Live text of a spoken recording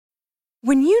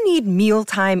When you need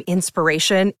mealtime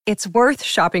inspiration, it's worth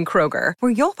shopping Kroger,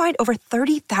 where you'll find over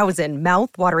 30,000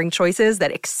 mouth-watering choices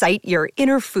that excite your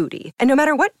inner foodie. And no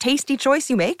matter what tasty choice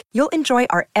you make, you'll enjoy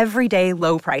our everyday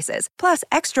low prices, plus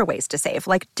extra ways to save,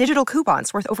 like digital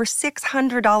coupons worth over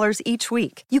 $600 each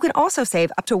week. You can also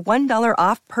save up to $1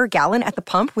 off per gallon at the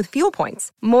pump with fuel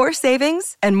points. More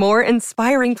savings and more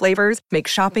inspiring flavors make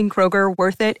shopping Kroger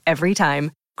worth it every time.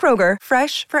 Kroger,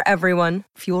 fresh for everyone.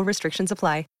 Fuel restrictions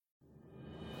apply.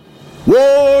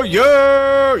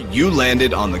 Warrior! You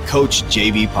landed on the Coach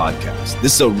JV podcast.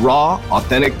 This is a raw,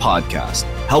 authentic podcast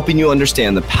helping you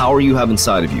understand the power you have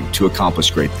inside of you to accomplish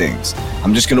great things.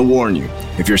 I'm just going to warn you,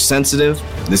 if you're sensitive,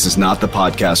 this is not the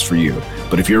podcast for you.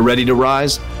 But if you're ready to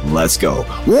rise, let's go.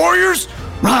 Warriors,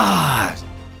 rise!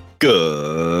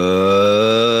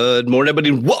 Good morning, everybody,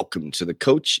 and welcome to the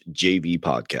Coach JV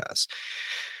podcast,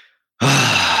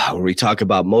 where we talk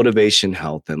about motivation,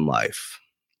 health, and life.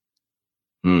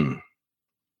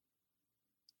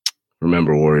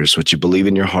 Remember, warriors, what you believe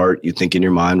in your heart, you think in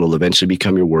your mind will eventually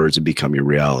become your words and become your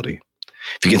reality.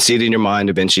 If you can see it in your mind,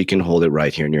 eventually you can hold it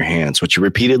right here in your hands. What you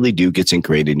repeatedly do gets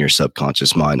ingrained in your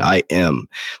subconscious mind. I am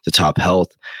the top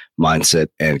health, mindset,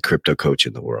 and crypto coach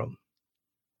in the world.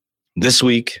 This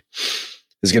week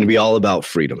is going to be all about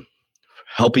freedom,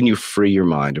 helping you free your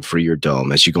mind and free your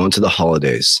dome as you go into the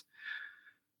holidays.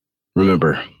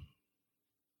 Remember,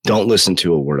 don't listen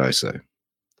to a word I say.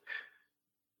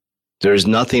 There is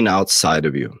nothing outside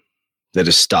of you that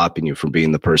is stopping you from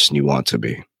being the person you want to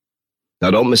be. Now,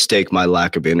 don't mistake my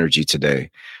lack of energy today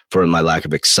for my lack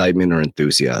of excitement or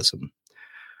enthusiasm.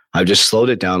 I've just slowed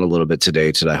it down a little bit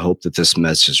today, I hope that this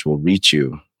message will reach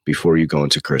you before you go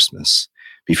into Christmas,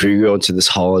 before you go into this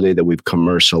holiday that we've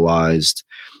commercialized,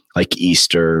 like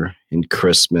Easter and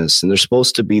Christmas. And there's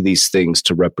supposed to be these things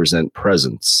to represent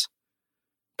presence,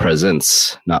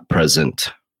 not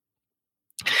present.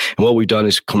 And what we've done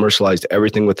is commercialized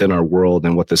everything within our world.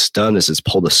 And what this done is it's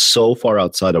pulled us so far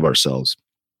outside of ourselves.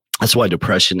 That's why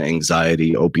depression,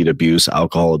 anxiety, opiate abuse,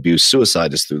 alcohol abuse,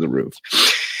 suicide is through the roof.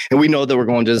 And we know that we're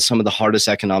going to some of the hardest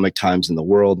economic times in the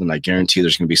world. And I guarantee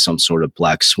there's going to be some sort of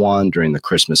black swan during the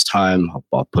Christmas time.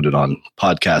 I'll put it on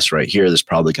podcast right here. There's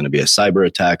probably going to be a cyber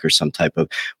attack or some type of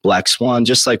black swan,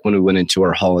 just like when we went into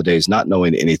our holidays, not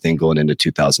knowing anything going into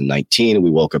 2019. And we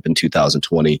woke up in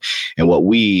 2020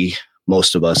 and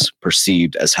most of us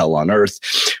perceived as hell on earth,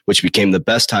 which became the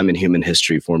best time in human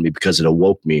history for me because it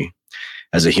awoke me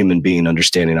as a human being,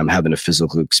 understanding I'm having a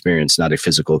physical experience, not a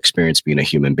physical experience being a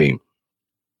human being.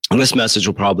 And this message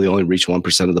will probably only reach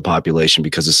 1% of the population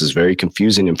because this is very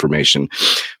confusing information.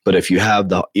 But if you have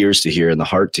the ears to hear and the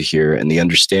heart to hear and the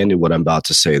understanding of what I'm about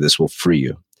to say, this will free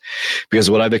you. Because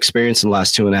what I've experienced in the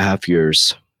last 2.5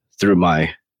 years through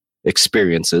my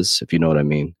experiences, if you know what I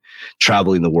mean,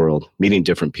 traveling the world, meeting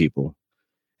different people,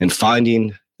 and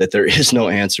finding that there is no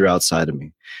answer outside of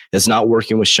me. It's not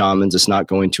working with shamans. It's not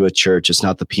going to a church. It's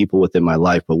not the people within my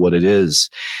life. But what it is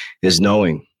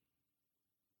knowing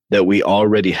that we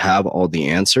already have all the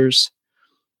answers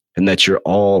and that you're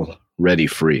already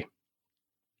free.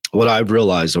 What I've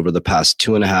realized over the past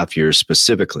 2.5 years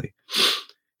specifically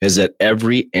is that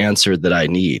every answer that I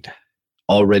need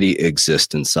already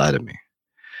exists inside of me.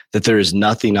 That there is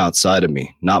nothing outside of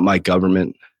me, not my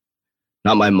government,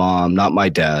 not my mom, not my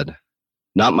dad,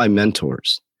 not my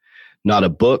mentors, not a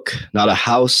book, not a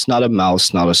house, not a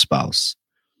mouse, not a spouse.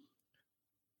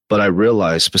 But I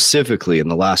realized specifically in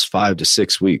the last 5 to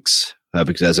 6 weeks,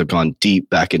 as I've gone deep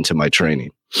back into my training,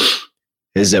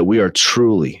 is that we are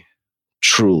truly,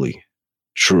 truly,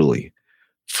 truly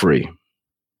free.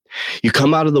 You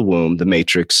come out of the womb, the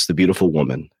matrix, the beautiful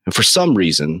woman, and for some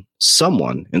reason,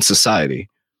 someone in society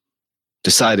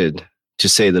decided to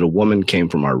say that a woman came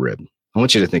from our rib. I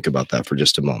want you to think about that for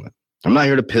just a moment. I'm not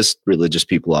here to piss religious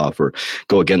people off or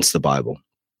go against the Bible.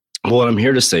 But what I'm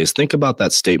here to say is think about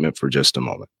that statement for just a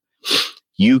moment.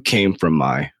 You came from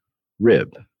my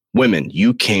rib. Women,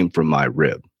 you came from my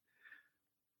rib.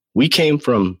 We came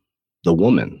from the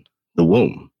woman, the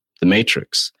womb, the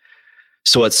matrix.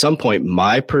 So at some point,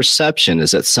 my perception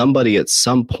is that somebody at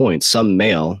some point, some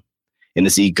male in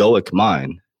his egoic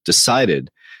mind decided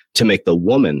to make the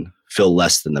woman feel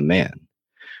less than the man.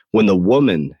 When the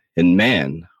woman and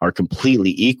man are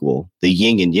completely equal, the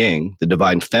yin and yang, the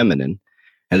divine feminine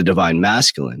and the divine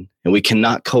masculine, and we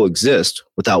cannot coexist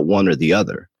without one or the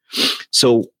other.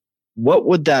 So what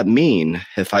would that mean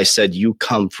if I said you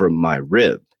come from my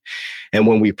rib? And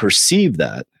when we perceive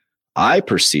that, I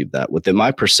perceive that within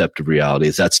my perceptive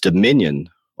realities, that's dominion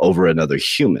over another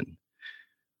human.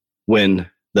 When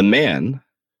the man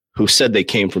who said they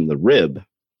came from the rib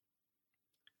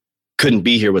couldn't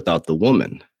be here without the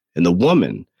woman, and the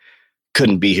woman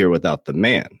couldn't be here without the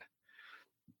man.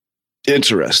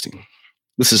 Interesting.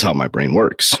 This is how my brain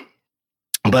works.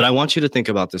 But I want you to think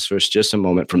about this for just a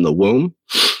moment, from the womb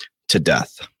to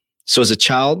death. So as a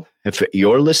child, if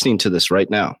you're listening to this right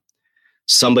now,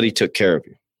 somebody took care of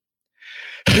you.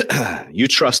 You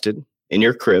trusted in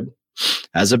your crib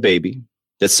as a baby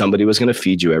that somebody was going to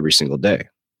feed you every single day,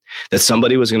 that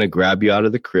somebody was going to grab you out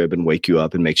of the crib and wake you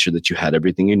up and make sure that you had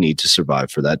everything you need to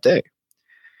survive for that day.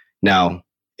 Now,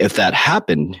 if that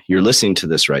happened, you're listening to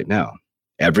this right now.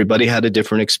 Everybody had a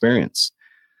different experience.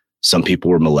 Some people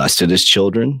were molested as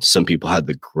children. Some people had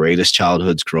the greatest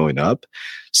childhoods growing up.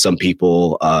 Some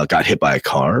people got hit by a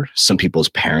car. Some people's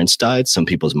parents died. Some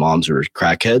people's moms were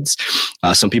crackheads.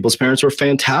 Some people's parents were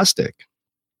fantastic.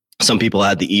 Some people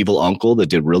had the evil uncle that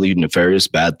did really nefarious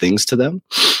bad things to them.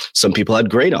 Some people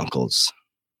had great uncles.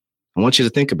 I want you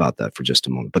to think about that for just a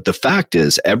moment. But the fact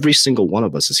is, every single one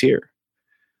of us is here.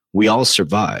 We all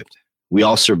survived. We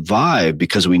all survived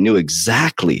because we knew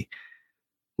exactly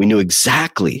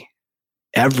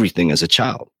everything as a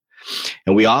child.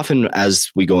 And we often,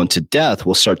 as we go into death,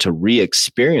 will start to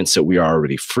re-experience that we are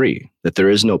already free, that there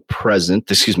is no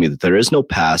that there is no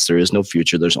past, there is no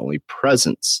future, there's only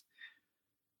presence.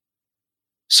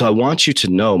 So I want you to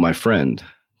know, my friend,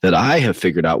 that I have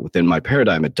figured out within my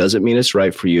paradigm. It doesn't mean it's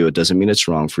right for you. It doesn't mean it's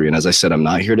wrong for you. And as I said, I'm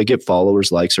not here to get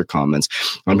followers, likes, or comments.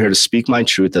 I'm here to speak my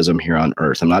truth as I'm here on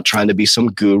earth. I'm not trying to be some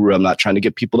guru. I'm not trying to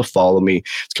get people to follow me.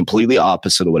 It's completely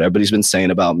opposite of what everybody's been saying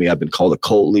about me. I've been called a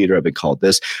cult leader. I've been called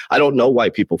this. I don't know why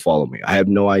people follow me. I have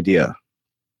no idea.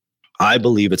 I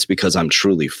believe it's because I'm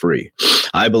truly free.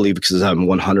 I believe because I'm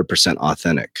 100%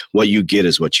 authentic. What you get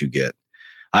is what you get.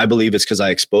 I believe it's because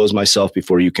I expose myself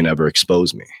before you can ever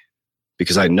expose me.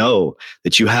 Because I know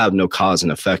that you have no cause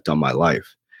and effect on my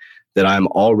life, that I'm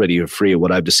already free.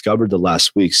 What I've discovered the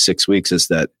last 6 weeks, is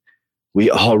that we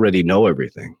already know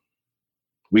everything.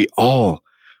 We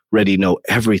already know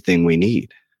everything we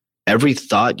need. Every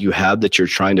thought you have that you're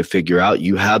trying to figure out,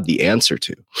 you have the answer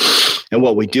to. And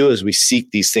what we do is we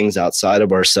seek these things outside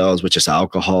of ourselves, which is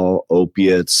alcohol,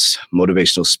 opiates,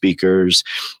 motivational speakers,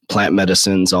 plant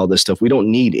medicines, all this stuff. We don't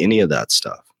need any of that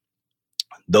stuff.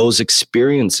 Those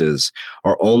experiences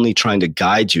are only trying to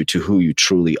guide you to who you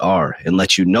truly are and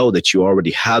let you know that you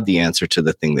already have the answer to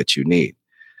the thing that you need.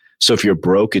 So if you're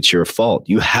broke, it's your fault.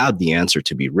 You have the answer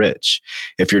to be rich.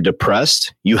 If you're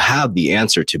depressed, you have the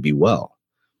answer to be well.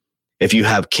 If you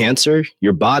have cancer,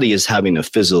 your body is having a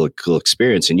physical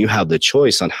experience and you have the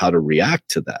choice on how to react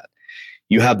to that.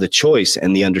 You have the choice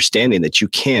and the understanding that you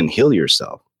can heal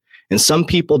yourself. And some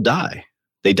people die.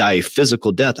 They die a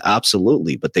physical death,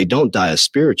 absolutely, but they don't die a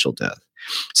spiritual death.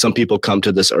 Some people come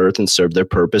to this earth and serve their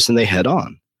purpose and they head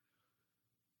on.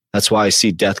 That's why I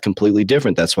see death completely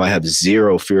different. That's why I have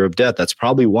zero fear of death. That's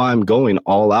probably why I'm going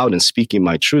all out and speaking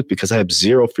my truth, because I have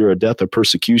zero fear of death or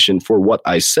persecution for what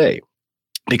I say.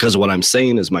 Because what I'm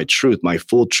saying is my truth, my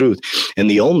full truth, and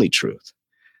the only truth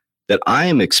that I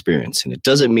am experiencing. It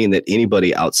doesn't mean that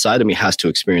anybody outside of me has to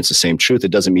experience the same truth.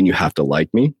 It doesn't mean you have to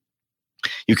like me.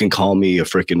 You can call me a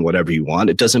freaking whatever you want.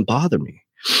 It doesn't bother me.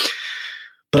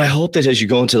 But I hope that as you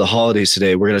go into the holidays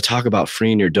today, we're going to talk about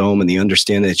freeing your dome and the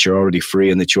understanding that you're already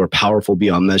free and that you are powerful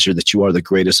beyond measure, that you are the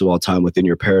greatest of all time within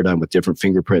your paradigm with different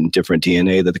fingerprint and different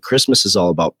DNA, that the Christmas is all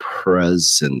about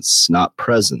presence, not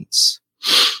presence.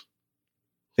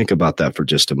 Think about that for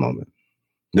just a moment.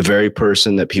 The very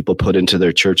person that people put into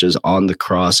their churches on the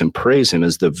cross and praise him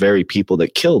is the very people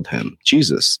that killed him,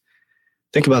 Jesus.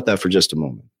 Think about that for just a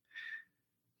moment.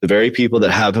 The very people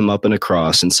that have him up in a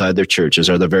cross inside their churches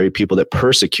are the very people that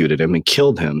persecuted him and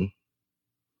killed him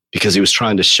because he was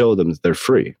trying to show them that they're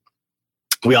free.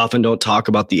 We often don't talk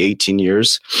about the 18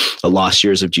 years, the lost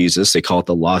years of Jesus. They call it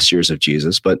the lost years of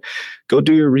Jesus, but go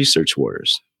do your research,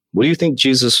 warriors. What do you think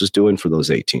Jesus was doing for those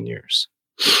 18 years?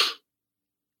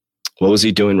 What was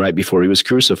he doing right before he was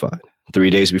crucified?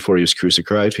 3 days before he was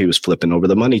crucified, he was flipping over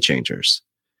the money changers.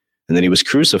 And then he was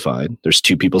crucified. There's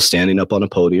two people standing up on a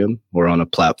podium or on a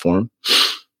platform.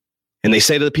 And they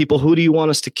say to the people, who do you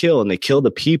want us to kill? And they kill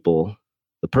the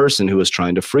person who was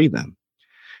trying to free them,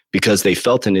 because they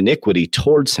felt an iniquity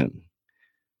towards him,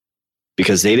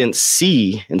 because they didn't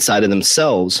see inside of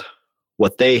themselves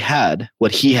what they had,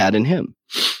 what he had in him.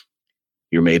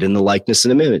 You're made in the likeness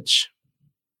and image.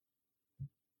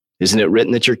 Isn't it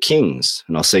written that you're kings?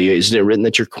 And I'll say, isn't it written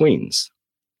that you're queens?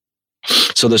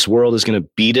 So this world is going to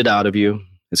beat it out of you.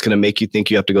 It's going to make you think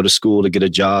you have to go to school to get a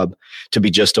job, to be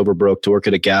just over broke, to work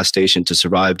at a gas station, to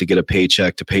survive, to get a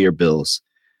paycheck, to pay your bills.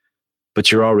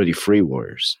 But you're already free,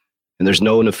 warriors. And there's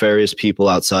no nefarious people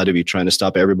outside of you trying to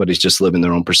stop. Everybody's just living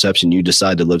their own perception. You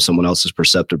decide to live someone else's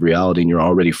perceptive reality and you're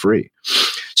already free.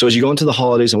 So as you go into the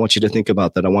holidays, I want you to think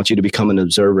about that. I want you to become an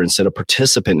observer instead of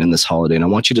participant in this holiday. And I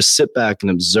want you to sit back and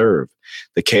observe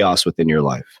the chaos within your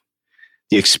life,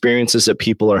 the experiences that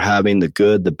people are having, the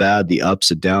good, the bad, the ups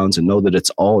and downs, and know that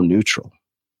it's all neutral.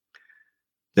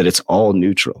 That it's all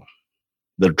neutral.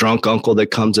 The drunk uncle that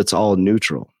comes, it's all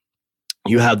neutral.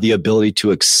 You have the ability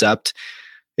to accept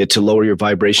it, to lower your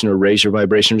vibration or raise your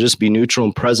vibration, or just be neutral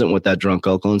and present with that drunk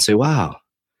uncle and say, wow,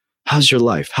 how's your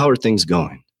life? How are things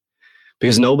going?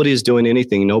 Because nobody is doing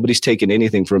anything. Nobody's taking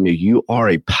anything from you. You are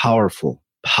a powerful,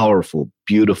 powerful,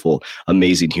 beautiful,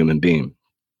 amazing human being.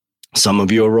 Some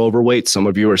of you are overweight. Some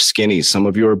of you are skinny. Some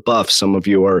of you are buff. Some of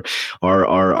you are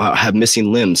have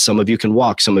missing limbs. Some of you can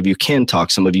walk. Some of you can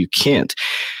talk. Some of you can't.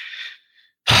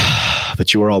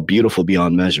 But you are all beautiful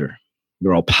beyond measure.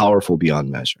 You're all powerful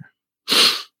beyond measure.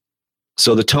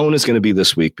 So the tone is going to be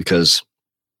this week because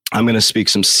I'm going to speak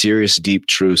some serious, deep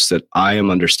truths that I am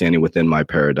understanding within my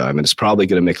paradigm. And it's probably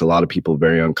going to make a lot of people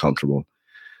very uncomfortable.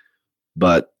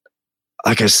 But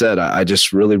like I said, I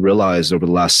just really realized over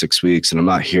the last 6 weeks, and I'm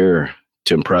not here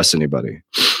to impress anybody.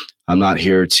 I'm not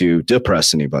here to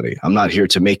depress anybody. I'm not here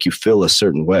to make you feel a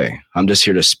certain way. I'm just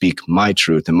here to speak my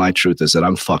truth. And my truth is that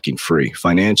I'm fucking free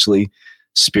financially,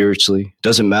 spiritually.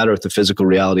 Doesn't matter if the physical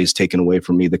reality is taken away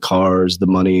from me, the cars, the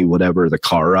money, whatever, the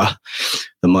kara,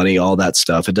 the money, all that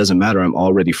stuff. It doesn't matter. I'm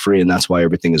already free. And that's why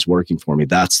everything is working for me.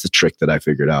 That's the trick that I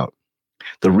figured out.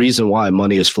 The reason why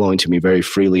money is flowing to me very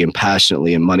freely and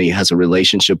passionately, and money has a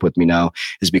relationship with me now,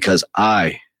 is because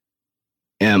I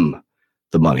am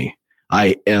the money.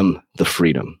 I am the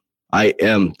freedom. I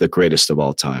am the greatest of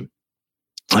all time.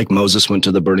 Like Moses went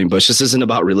to the burning bush. This isn't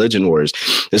about religion wars.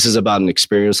 This is about an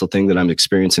experiential thing that I'm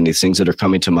experiencing, these things that are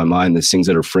coming to my mind, these things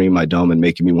that are freeing my dome and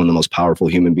making me one of the most powerful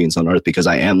human beings on earth, because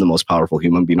I am the most powerful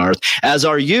human being on earth, as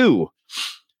are you.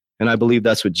 And I believe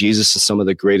that's what Jesus and some of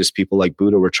the greatest people like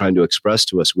Buddha were trying to express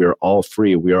to us. We are all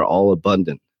free. We are all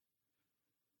abundant.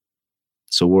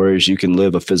 So warriors, you can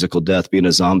live a physical death, being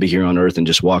a zombie here on earth, and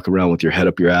just walk around with your head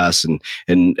up your ass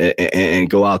and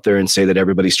go out there and say that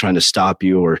everybody's trying to stop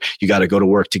you, or you got to go to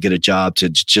work to get a job to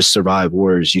just survive.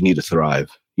 Warriors, you need to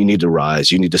thrive. You need to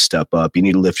rise. You need to step up. You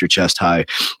need to lift your chest high.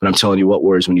 But I'm telling you what,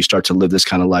 warriors, when you start to live this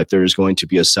kind of life, there is going to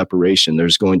be a separation.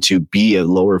 There's going to be a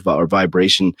lower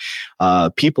vibration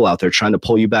people out there trying to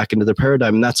pull you back into their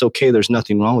paradigm. And that's okay. There's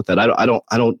nothing wrong with that. I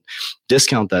don't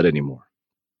discount that anymore.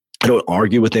 I don't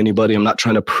argue with anybody. I'm not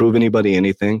trying to prove anybody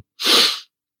anything.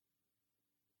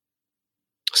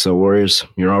 So warriors,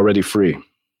 you're already free.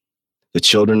 The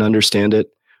children understand it.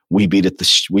 We beat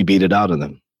it out of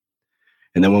them.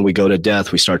 And then when we go to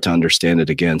death, we start to understand it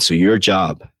again. So your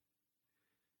job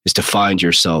is to find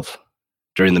yourself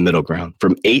during the middle ground,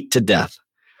 from 8 to death.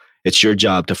 It's your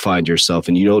job to find yourself.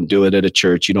 And you don't do it at a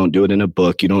church. You don't do it in a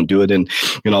book. You don't do it in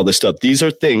all this stuff. These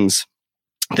are things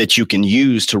that you can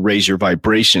use to raise your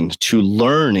vibration, to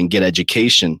learn and get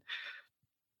education,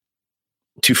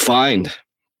 to find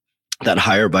that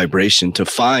higher vibration, to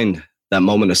find that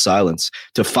moment of silence,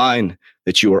 to find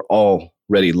that you are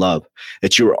already love,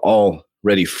 that you are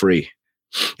already free.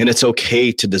 And it's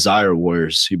okay to desire,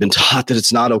 warriors. You've been taught that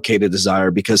it's not okay to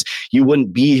desire, because you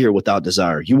wouldn't be here without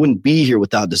desire. You wouldn't be here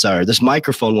without desire. This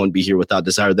microphone wouldn't be here without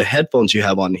desire. The headphones you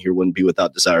have on here wouldn't be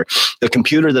without desire. The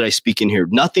computer that I speak in here,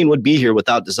 nothing would be here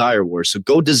without desire, warriors. So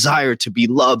go desire to be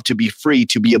loved, to be free,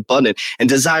 to be abundant, and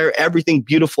desire everything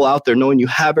beautiful out there, knowing you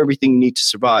have everything you need to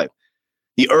survive.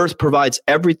 The earth provides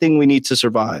everything we need to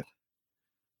survive.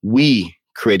 We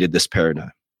created this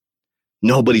paradigm.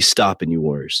 Nobody's stopping you,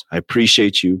 warriors. I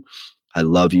appreciate you. I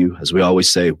love you. As we always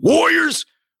say, warriors,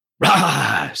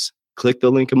 rise. Click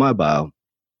the link in my bio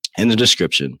in the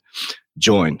description.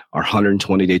 Join our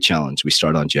 120-day challenge. We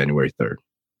start on January 3rd.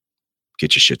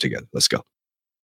 Get your shit together. Let's go.